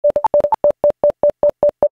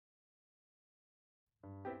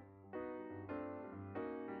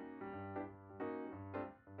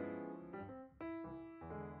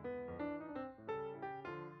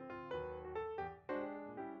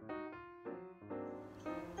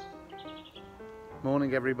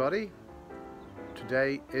Morning everybody.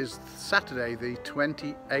 Today is Saturday the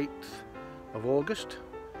 28th of August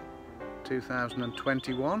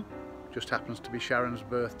 2021. Just happens to be Sharon's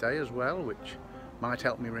birthday as well, which might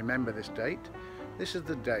help me remember this date. This is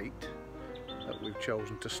the date that we've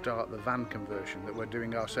chosen to start the van conversion that we're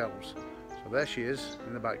doing ourselves. So there she is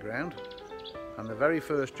in the background, and the very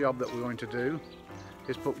first job that we're going to do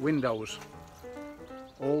is put windows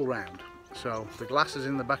all round. So the glass is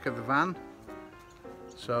in the back of the van.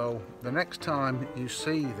 So the next time you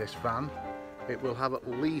see this van, it will have at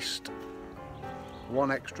least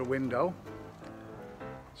one extra window.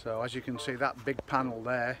 So as you can see, that big panel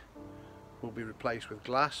there will be replaced with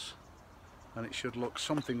glass, and it should look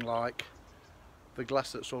something like the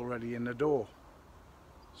glass that's already in the door.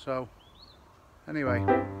 So anyway,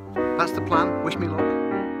 that's the plan. Wish me luck.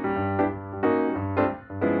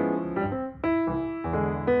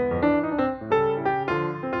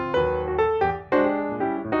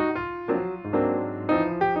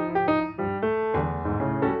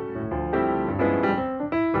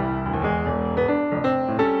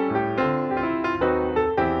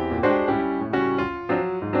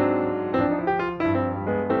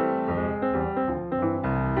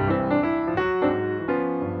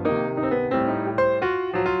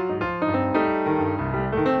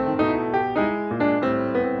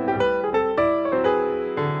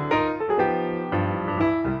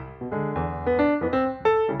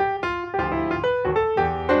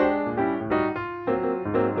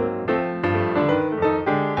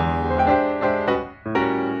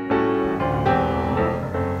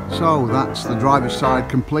 So that's the driver's side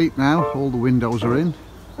complete now. All the windows are in.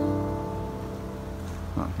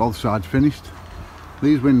 Both sides finished.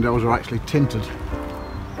 These windows are actually tinted.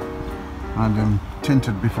 I had them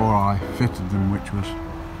tinted before I fitted them, which was,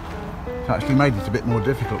 it actually made it a bit more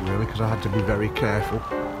difficult really, because I had to be very careful.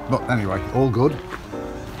 But anyway, all good.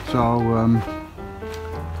 So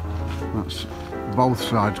that's both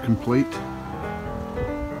sides complete.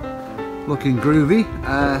 Looking groovy.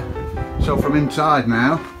 So from inside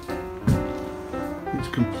now, it's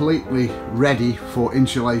completely ready for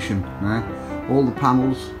insulation now. All the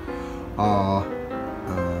panels are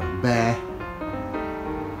bare,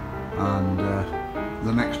 and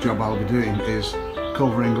the next job I'll be doing is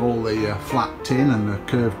covering all the flat tin and the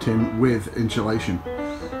curved tin with insulation.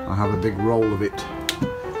 I have a big roll of it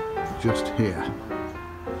just here,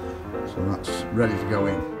 so that's ready to go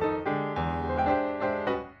in.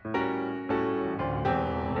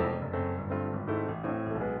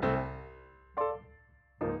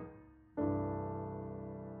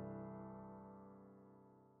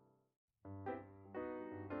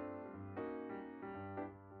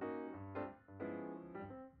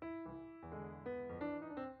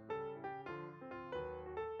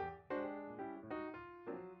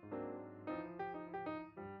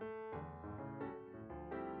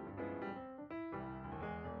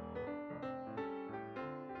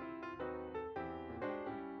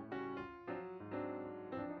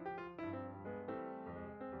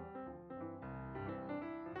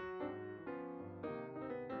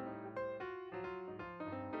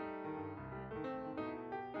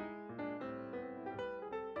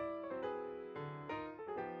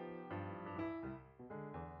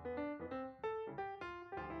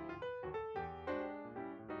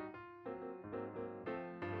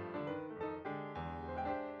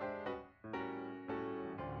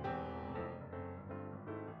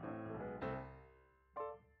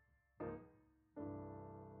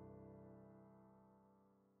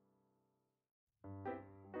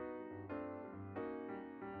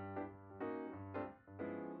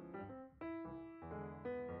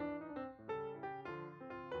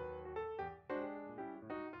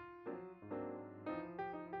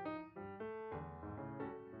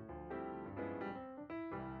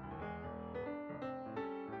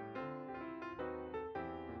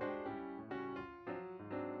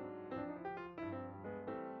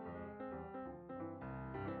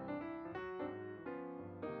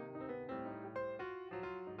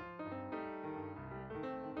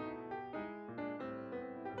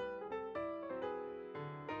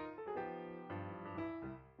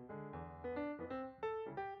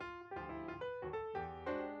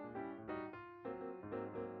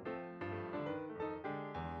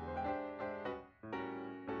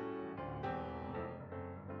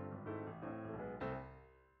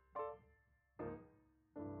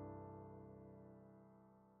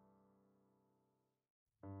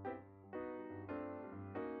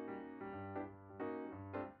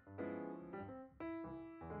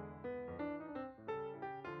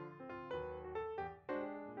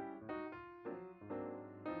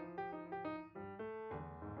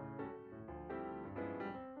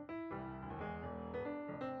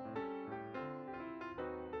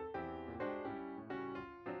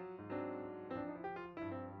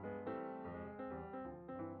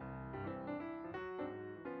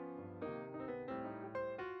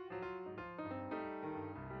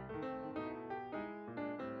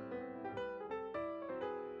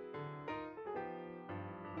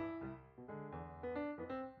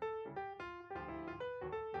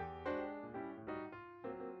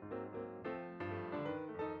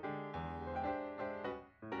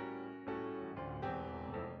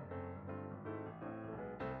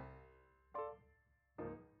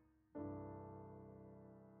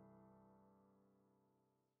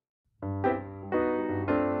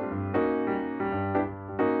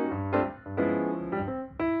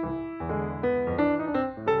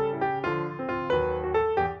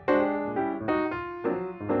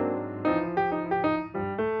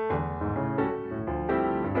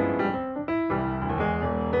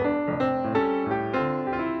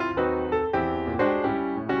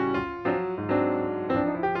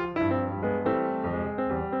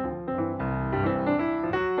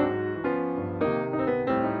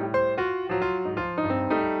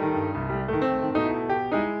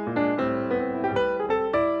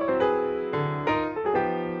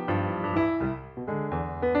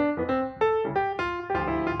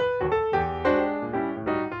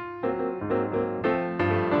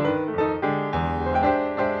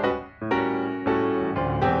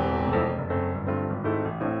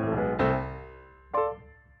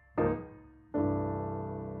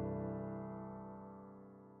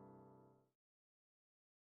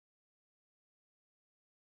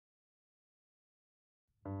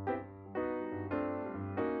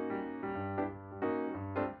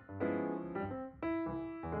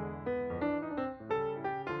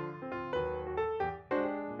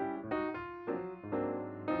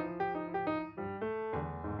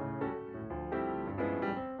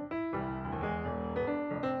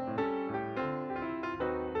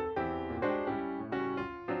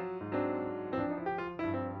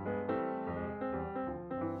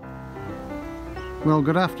 Well,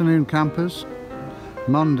 good afternoon campers.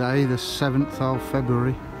 Monday the 7th of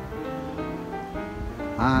February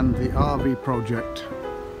and the RV project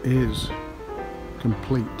is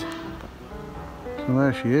complete. So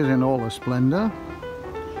there she is in all her splendour.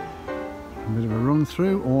 A bit of a run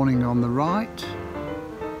through, awning on the right,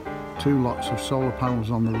 2 lots of solar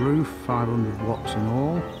panels on the roof, 500 watts in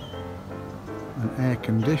all, an air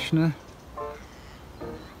conditioner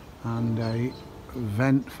and a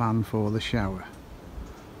vent fan for the shower.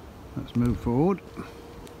 Let's move forward.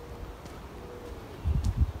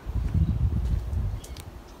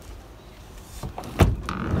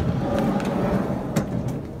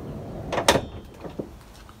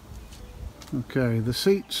 Okay, the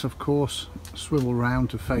seats of course swivel round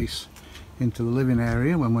to face into the living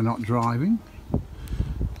area when we're not driving.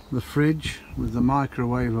 The fridge with the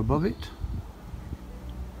microwave above it.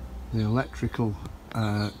 The electrical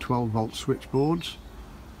 12-volt switchboards.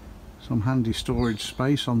 Some handy storage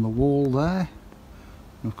space on the wall there,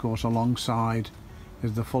 and of course alongside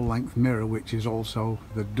is the full-length mirror, which is also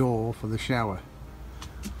the door for the shower.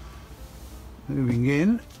 Moving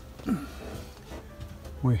in,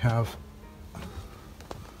 we have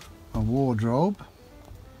a wardrobe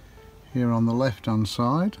here on the left hand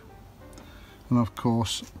side, and of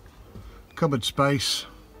course cupboard space,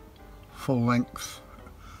 full length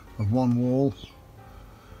of one wall.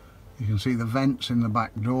 You can see the vents in the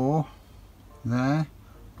back door there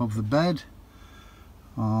above the bed.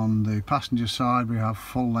 On the passenger side we have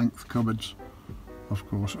full length cupboards, of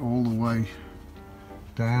course, all the way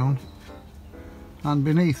down, and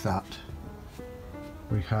beneath that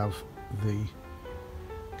we have the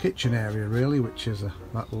kitchen area really, which is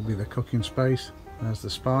that will be the cooking space. There's the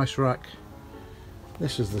spice rack.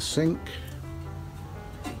 This is the sink,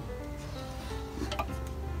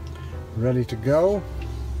 ready to go.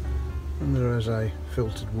 And there is a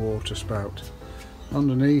filtered water spout.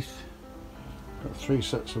 Underneath, got 3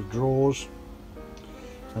 sets of drawers,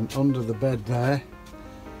 and under the bed there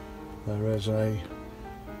is a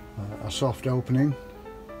soft opening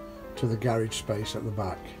to the garage space at the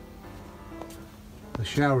back. The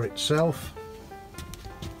shower itself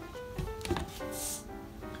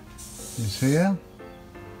is here.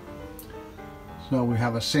 So we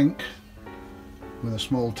have a sink with a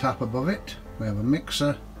small tap above it. We have a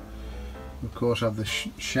mixer. Of course have the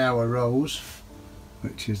shower rose,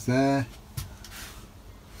 which is there,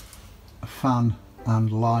 a fan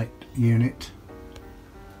and light unit,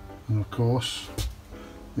 and of course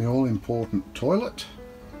the all important toilet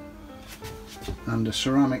and a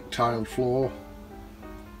ceramic tiled floor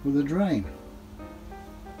with a drain.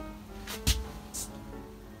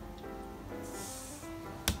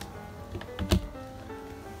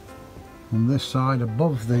 On this side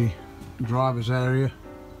above the driver's area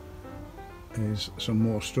is some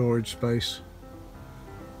more storage space,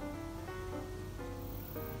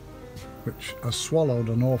 which has swallowed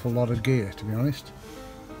an awful lot of gear, to be honest.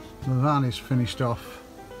 The van is finished off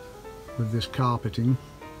with this carpeting,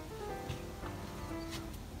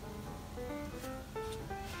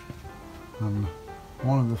 and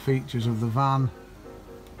one of the features of the van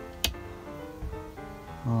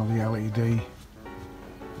are the LED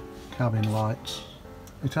cabin lights.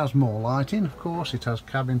 It has more lighting, of course. It has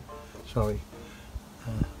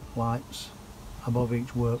lights above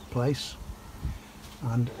each workplace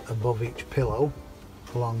and above each pillow,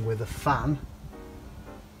 along with a fan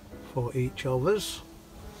for each of us.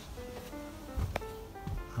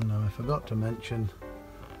 And I forgot to mention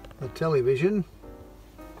the television,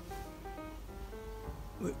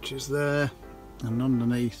 which is there, and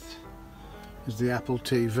underneath is the Apple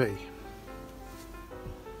TV,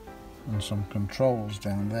 and some controls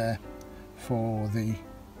down there for the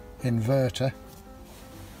inverter,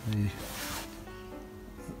 the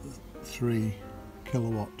 3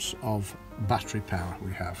 kilowatts of battery power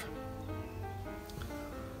we have.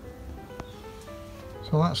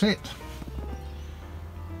 So that's it.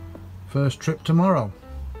 First trip tomorrow.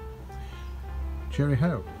 Cheery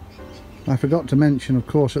ho. I forgot to mention, of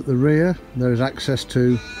course, at the rear there is access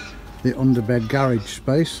to the underbed garage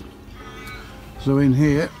space. So in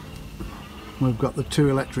here we've got the 2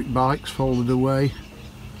 electric bikes folded away.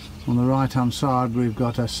 On the right hand side we've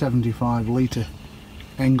got a 75 litre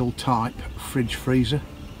Engel type fridge freezer,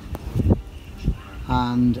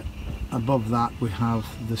 and above that we have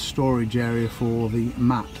the storage area for the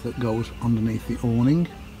mat that goes underneath the awning.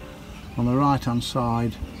 On the right hand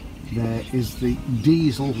side there is the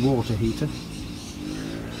diesel water heater,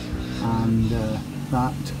 and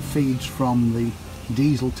that feeds from the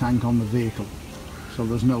diesel tank on the vehicle, so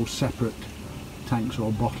there's no separate tanks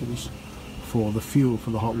or bottles for the fuel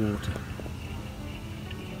for the hot water.